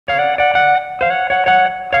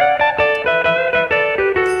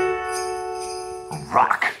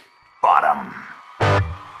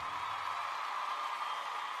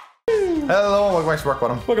back to rock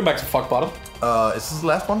bottom. Welcome back to fuck bottom. Is this the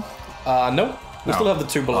last one? No. We still have the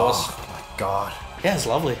 2 below us. Oh my god. Yeah, it's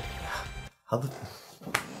lovely. How did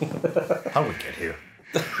we get here?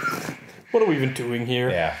 What are we even doing here?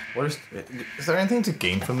 Yeah. Is there anything to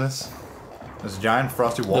gain from this? There's a giant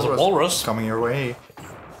frosty walrus. There's a walrus coming your way.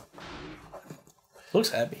 Looks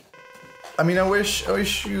happy. I mean, I wish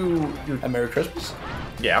you. A Merry Christmas?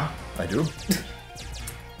 Yeah, I do.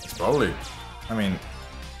 It's probably. I mean,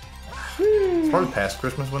 it's probably past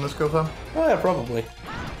Christmas when this goes up. Oh yeah, probably.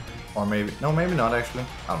 Or maybe maybe not actually.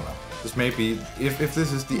 I don't know. This may be if this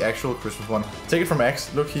is the actual Christmas one. Take it from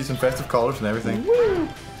X. Look, he's in festive colors and everything. Woo!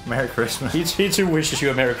 Merry Christmas. He too wishes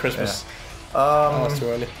you a Merry Christmas. Yeah. Oh, it's too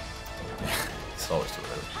early. It's always too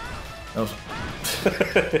early.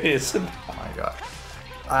 It isn't. Oh my god.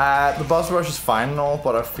 The boss rush is fine and all,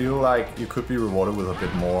 but I feel like you could be rewarded with a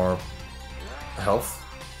bit more health,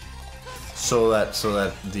 so that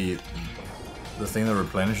the thing that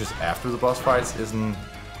replenishes after the boss fights isn't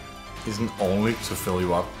only to fill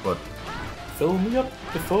you up, but fill me up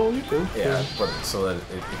before you go. Yeah, but so that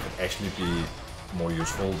it can actually be more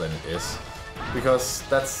useful than it is, because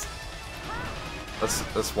that's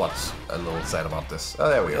what's a little sad about this. Oh,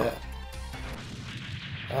 there we go.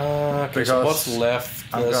 Okay, so what's left?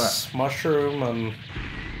 There's mushroom and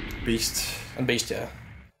beast. And beast, yeah.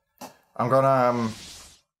 I'm gonna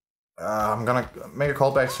make a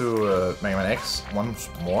callback to Mega Man X once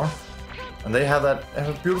more, and they have a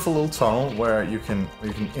beautiful little tunnel where you can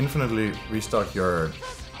infinitely restock your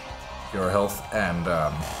health and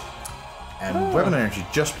weapon energy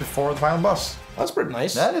just before the final boss. That's pretty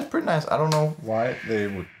nice. That is pretty nice. I don't know why they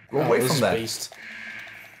would go away from that. Beast.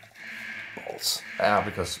 Balls. Yeah,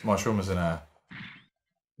 because Mushroom is in a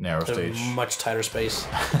narrow stage. Much tighter space.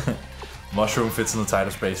 Mushroom fits in the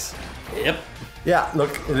tighter space. Yep. Yeah,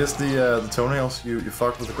 look, it is the toenails. You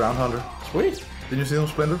fucked with the ground hunter. Sweet. Didn't you see them,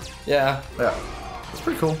 Splinter? Yeah. Yeah. That's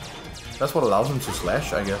pretty cool. That's what allows him to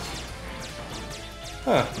slash, I guess.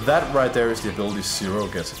 Huh. That right there is the ability Zero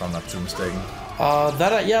gets, if I'm not too mistaken.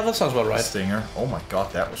 That sounds about right. Stinger. Oh my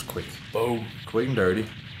god, that was quick. Boom. Quick and dirty.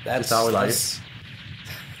 That's how we like it.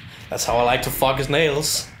 That's how I like to fuck his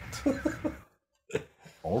nails.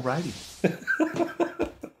 Alrighty.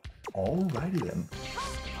 Alrighty then.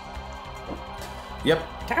 Yep.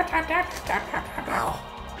 Wow.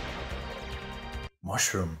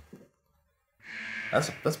 Mushroom. That's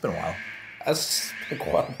been a while. That's been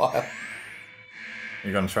quite a while.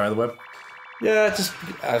 You gonna try the web? Yeah, I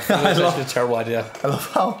think it's actually a terrible idea. I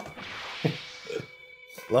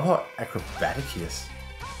love how acrobatic he is.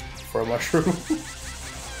 For a mushroom.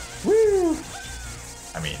 Woo!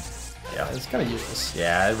 I mean, yeah. It's kind of useless.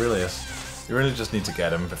 Yeah, it really is. You really just need to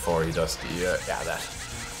get him before he does the,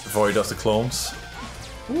 before he does the clones.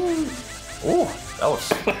 Woo! Oh, that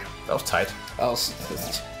was tight. Well,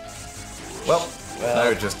 now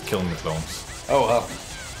you're just killing the clones. Oh well.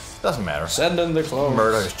 Doesn't matter. Send in the clones.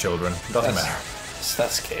 Murder his children. Doesn't matter.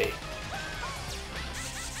 That's gay.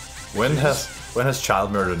 When has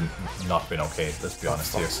child murder not been okay? Let's be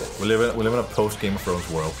honest here. We live in a post Game of Thrones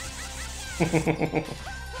world.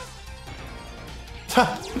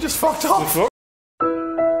 We just fucked off.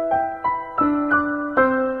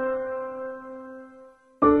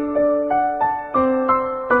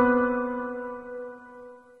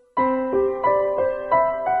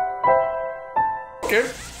 Good.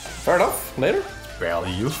 Fair enough. Later. It's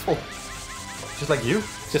barely useful. Just like you.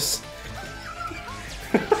 Just.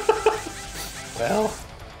 Well,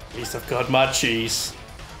 at least I've got my cheese.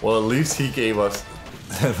 Well, at least he gave us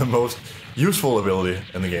the most useful ability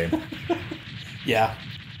in the game. Yeah,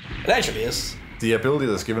 it actually is. The ability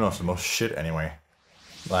that's given us the most shit anyway.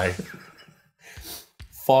 Like,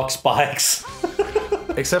 fuck spikes.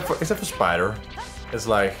 except for Spider, it's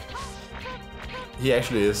like he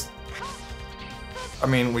actually is. I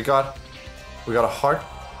mean, we got a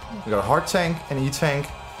heart tank, an E tank,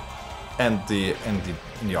 and the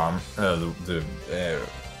arm the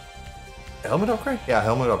helmet upgrade. Yeah,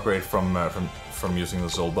 helmet upgrade from using the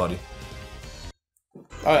Soul Body.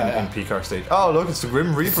 Oh yeah. In Peacock stage. Oh look, it's the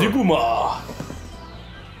Grim Reaper. Zuguma.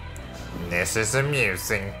 This is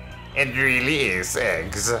amusing. It really is,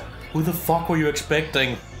 eggs. Who the fuck were you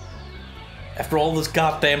expecting? After all this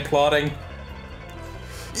goddamn plotting.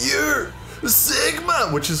 You're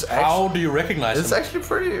Sigma, which is actually, how do you recognize him? It's actually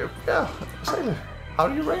pretty. Yeah. Exactly. How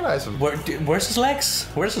do you recognize him? Where's his legs?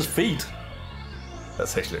 Where's his feet?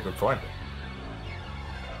 That's actually a good point.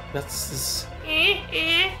 That's his...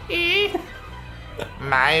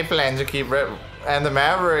 My plan to keep and the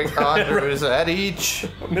Maverick Hunters at each.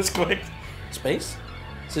 Misclicked. Space?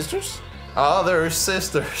 Sisters? other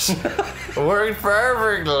sisters. Worked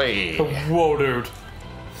perfectly. Whoa, dude.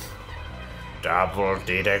 Double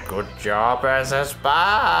did a good job as a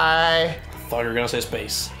spy. Thought you were gonna say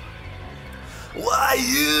space. Why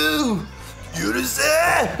you? You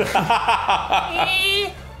deserve.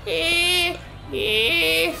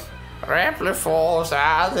 Rampley Falls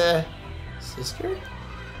are the sister?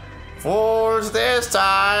 Fools this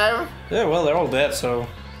time. Yeah, well, they're all dead, so.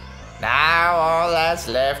 Now all that's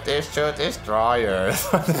left is to destroy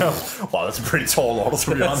Earth. Wow, that's a pretty tall order,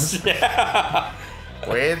 to be honest. Yeah.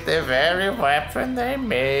 With the very weapon they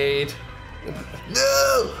made.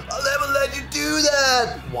 No! I'll never let you do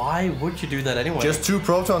that! Why would you do that anyway? Just 2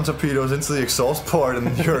 proton torpedoes into the exhaust port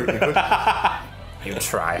and you're good. You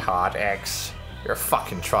try hard, X. You're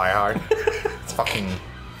fucking try hard. It's fucking...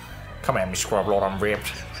 Come at me, scrub lord, I'm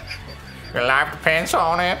ripped. Your life depends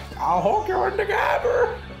on it. I'll hook you in the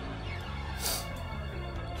gabber.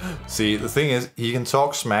 See, the thing is, he can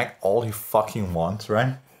talk smack all he fucking wants,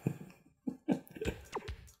 right?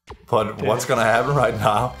 But what's gonna happen right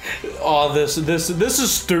now? Oh, this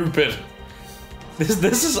is stupid.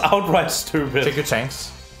 This is outright stupid. Take your tanks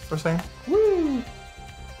for a second. Woo!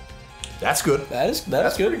 That's good. That's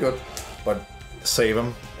good. Pretty good. But save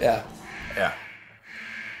him. Yeah. Yeah.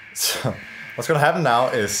 So, what's gonna happen now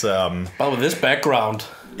is But with this background.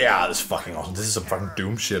 yeah, this is fucking awesome. This is some fucking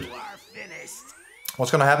Doom shit.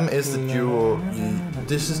 What's gonna happen is that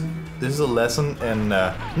this is a lesson in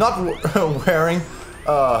not wearing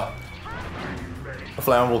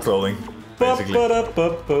flammable clothing, basically.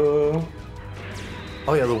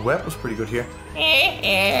 Oh yeah, the web was pretty good here.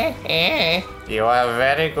 You are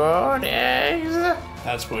very good, eggs.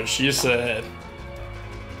 That's what she said.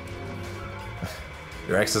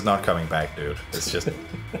 Your ex is not coming back, dude. It's just,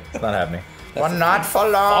 it's not happening. But not for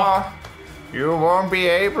long. You won't be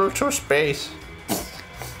able to space.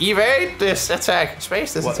 Evade this attack.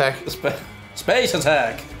 Space this attack. Space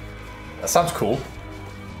attack. That sounds cool.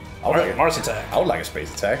 Mars attack. I would like a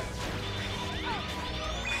space attack.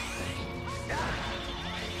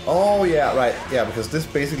 Oh yeah, right. Yeah, because this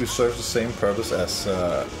basically serves the same purpose as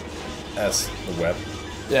the web.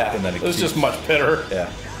 Yeah, And then it was just much better. Yeah.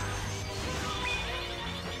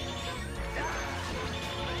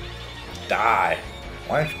 Die.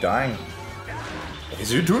 Why aren't you dying?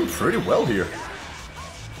 You're doing pretty well here.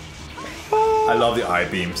 I love the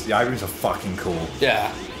I-beams. The I-beams are fucking cool.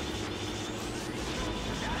 Yeah.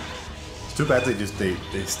 It's too bad they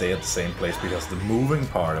stay at the same place because the moving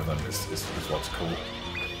part of them is what's cool.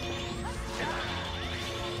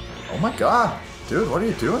 Oh my god, dude, what are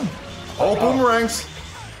you doing? Oh, boomerangs!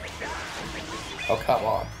 Oh, come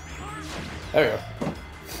on. There we go.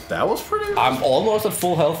 That was pretty. I'm almost at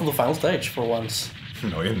full health on the final stage for once.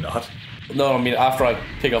 No, you're not. No, I mean after I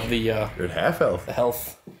pick up the You're at half health.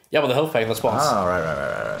 health. Yeah, but the health pack that spawns. Ah, right.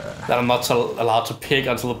 That I'm not allowed to pick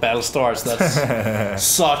until the battle starts. That's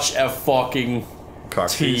such a fucking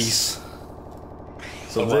tease.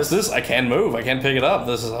 So What's this? I can't move. I can't pick it up.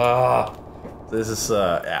 This is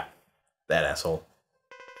yeah, that asshole.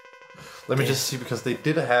 Let me just see, because they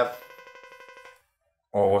did have.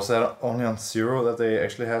 Or was that only on Zero that they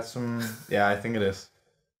actually had some? Yeah, I think it is.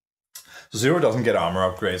 So Zero doesn't get armor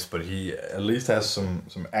upgrades, but he at least has some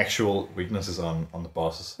actual weaknesses on the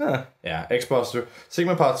bosses. Huh. Yeah, X-Buster.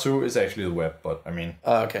 Sigma Part 2 is actually the web, but I mean,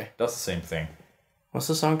 okay. that's the same thing. What's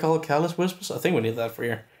the song called? Careless Whispers? I think we need that for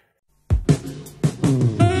here.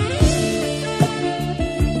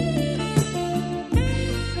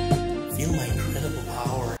 Feel my incredible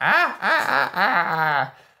power.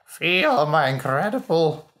 Feel my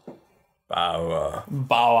incredible power.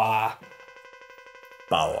 Bower.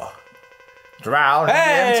 Drown in the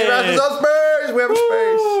Hey! empty vastness of space! We have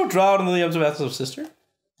Woo! Drown in the empty vastness of sister?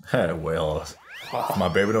 space! Well, if my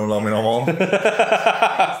baby don't love me no more,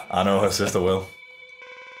 I know her sister will.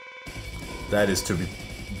 That is to be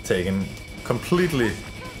taken completely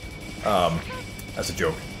as a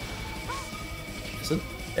joke. Is it?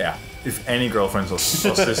 Yeah. If any girlfriends or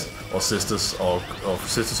sisters or sisters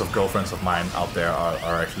of girlfriends of mine out there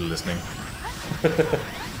are actually listening.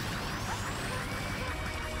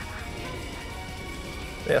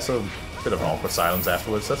 Yeah, so a bit of an awkward silence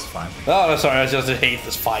afterwards, that's fine. Oh, no, sorry, I just hate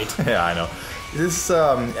this fight. Yeah, I know. This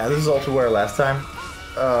is also where last time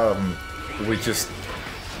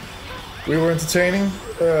we were entertaining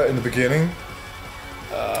in the beginning.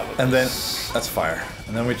 And then that's fire.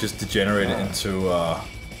 And then we just degenerated into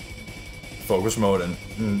focus mode, and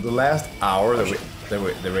in the last hour that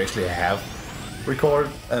we actually have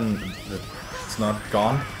recorded and it's not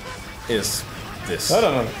gone is this.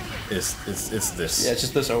 No. It's this. Yeah, it's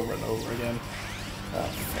just this over and over again. Oh,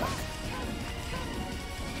 fuck.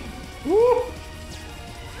 Woo!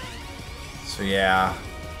 So yeah.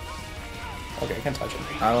 Okay, I can't touch it.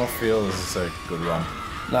 I don't feel this is a good run.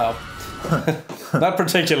 No. Not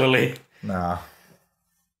particularly. Nah.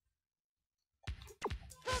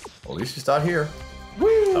 Well, at least you start here.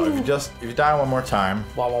 Woo! So if you die one more time,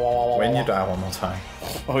 when you die one more time,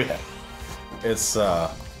 oh yeah, it's I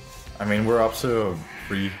mean we're up to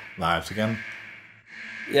 3 lives again,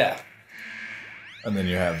 yeah. and then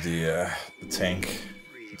you have the tanks.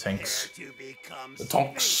 The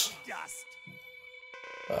tonks.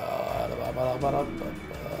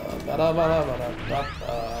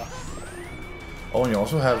 Oh, and you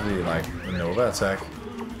also have the the Nova attack.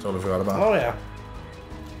 Totally forgot about. Oh yeah.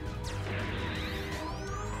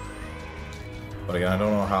 But again, I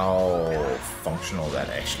don't know how functional that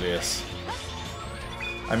actually is.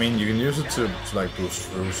 I mean, you can use it to like boost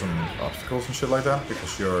through some obstacles and shit like that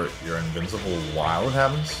because you're invincible while it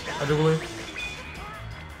happens, I do believe.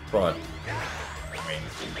 But I mean,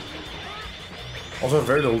 also a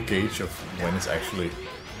very little gauge of when it's actually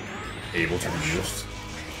able to be used.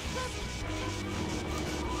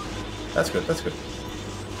 That's good. That's good.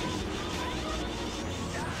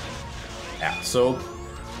 Yeah. So.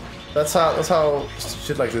 That's how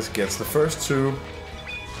shit like this gets. The first 2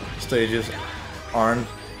 stages aren't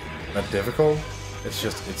that difficult. It's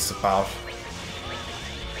just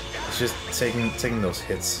taking those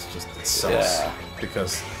hits. It sucks. Yeah.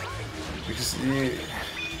 because you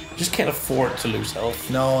Just can't afford to lose health.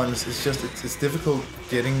 no, and it's difficult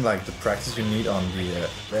getting like the practice you need on the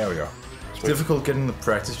there we go. It's difficult getting the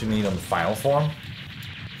practice you need on the final form.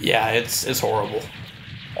 Yeah, it's horrible.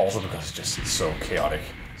 Also because it's so chaotic.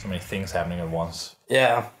 So many things happening at once.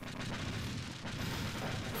 Yeah.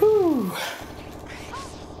 Whew.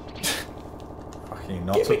 Fucking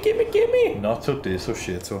not Gimme. Not to this or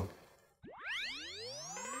shit. So.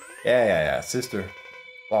 Yeah, sister.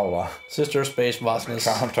 Blah blah. Sister space vastness.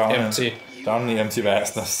 Down Empty. Down in the empty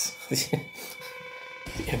vastness. The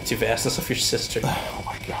empty vastness of your sister. Oh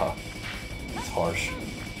my god. It's harsh.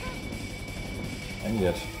 And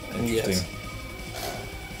yet interesting.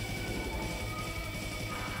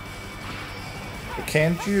 But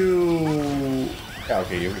can't you... Yeah,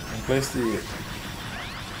 okay, you can place the...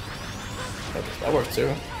 That works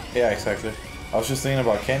too. Yeah, exactly. I was just thinking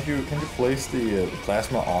about, can't you place the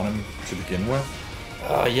plasma on him to begin with?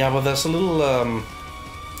 Yeah, but there's a little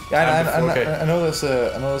Yeah, I know there's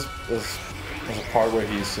a part where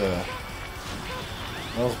he's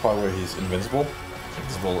invincible,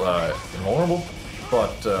 invulnerable.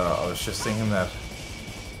 But I was just thinking that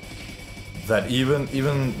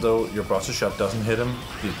even though your buster shot doesn't hit him,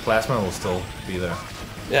 the plasma will still be there.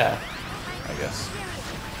 Yeah. I guess.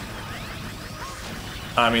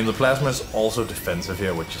 I mean, the plasma is also defensive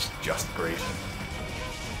here, which is just great.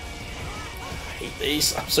 I hate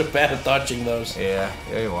these. I'm so bad at dodging those. Yeah,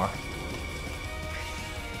 you are.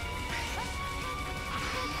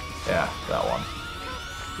 Yeah, that one.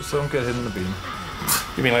 Just don't get hit in the beam.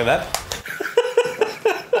 You mean like that?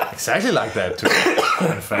 Exactly like that, too.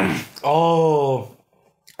 In fact. Oh,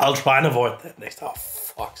 I'll try and avoid that next. Oh,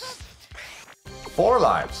 fuck. 4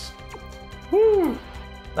 lives. Woo!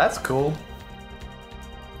 That's cool.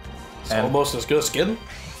 It's almost as good as skin.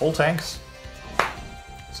 Full tanks.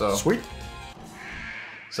 So Sweet.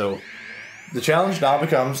 So the challenge now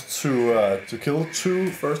becomes to kill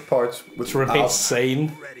 2 first parts To remain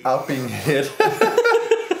sane. without being hit.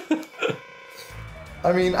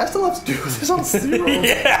 I mean, I still have to do this on 0.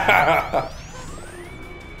 Yeah.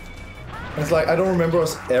 It's like I don't remember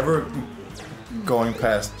us ever going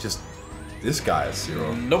past just this guy at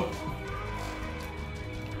 0. Nope.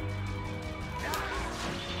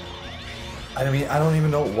 I mean, I don't even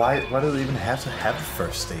know why do they even have to have the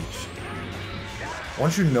first stage?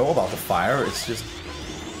 Once you know about the fire, it's just...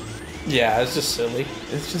 Yeah, it's just silly.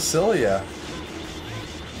 It's just silly, yeah.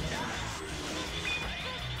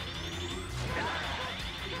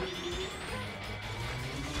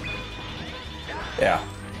 Yeah.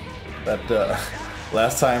 That,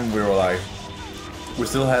 last time we were like... We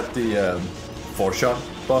still had the 4-shot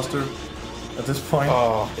buster at this point.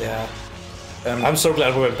 Oh, yeah. And I'm so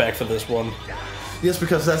glad we went back for this one. yes,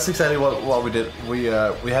 because that's exactly what we did. We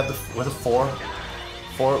had the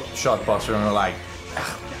 4-shot buster, and we're like,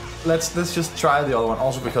 let's just try the other one.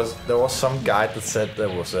 Also because there was some guide that said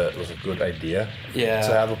that was a good idea. Yeah.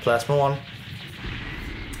 To have a plasma one.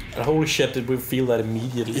 And holy shit, did we feel that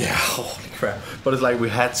immediately? Yeah, holy crap! But it's like we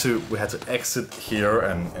had to exit here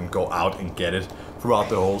and go out and get it throughout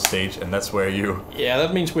the whole stage, and that's where you... Yeah,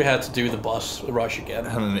 that means we had to do the boss rush again.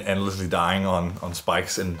 And endlessly dying on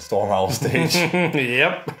spikes and storm owl stage.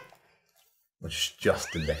 Yep. Which is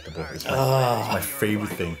just delectable. It's my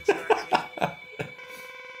favorite thing.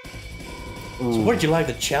 So what did you like,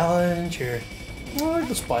 the challenge or I like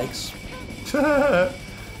the spikes?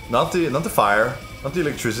 Not the fire, not the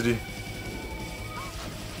electricity.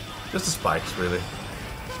 Just the spikes, really.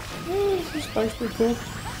 The spikes pretty cool.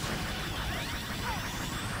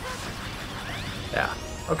 Yeah.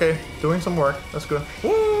 Okay, doing some work. That's good.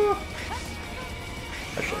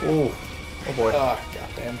 Actually, Oh boy. ah,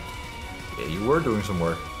 goddamn. Yeah, you were doing some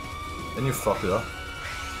work. Then you fucked it up.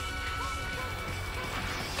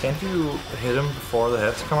 Can't you hit him before the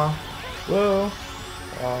heads come out? Well,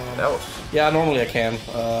 That was yeah, normally I can,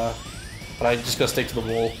 but I just gotta stick to the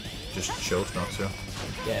wall. just chose not to.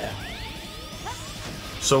 Yeah.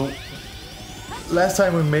 So, last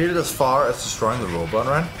time we made it as far as destroying the robot,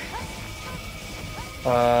 right?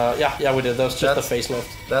 Yeah, we did. That was just That's- the facelift.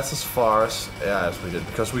 That's as far as we did,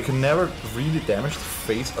 because we can never really damage the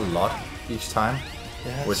face a lot each time,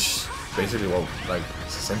 Yeah. which basically, well, like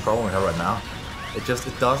it's the same problem we have right now. It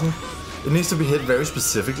doesn't. It needs to be hit very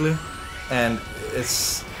specifically, and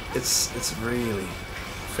it's really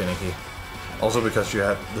finicky. Also because you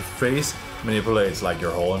have the face manipulates like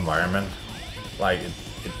your whole environment, like it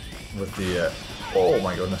with the oh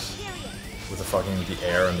my goodness, with the fucking the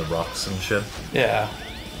air and the rocks and shit. Yeah.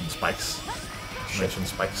 And spikes. Mention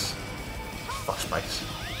spikes. Fuck spikes.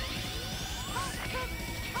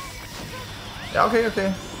 Yeah,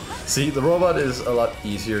 okay. See, the robot is a lot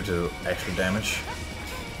easier to actually damage.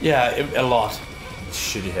 Yeah, a lot. The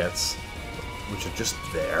shitty heads, which are just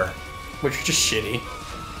there. Which is just shitty.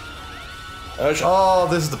 Oh,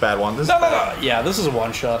 this is the bad one. This No. is bad. Yeah, this is a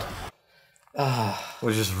one shot.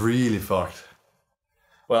 Which is really fucked.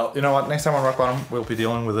 Well, you know what? Next time on Rock Bottom, we'll be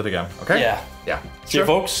dealing with it again. Okay? Yeah. Yeah. See you,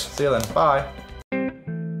 folks. See you then. Bye.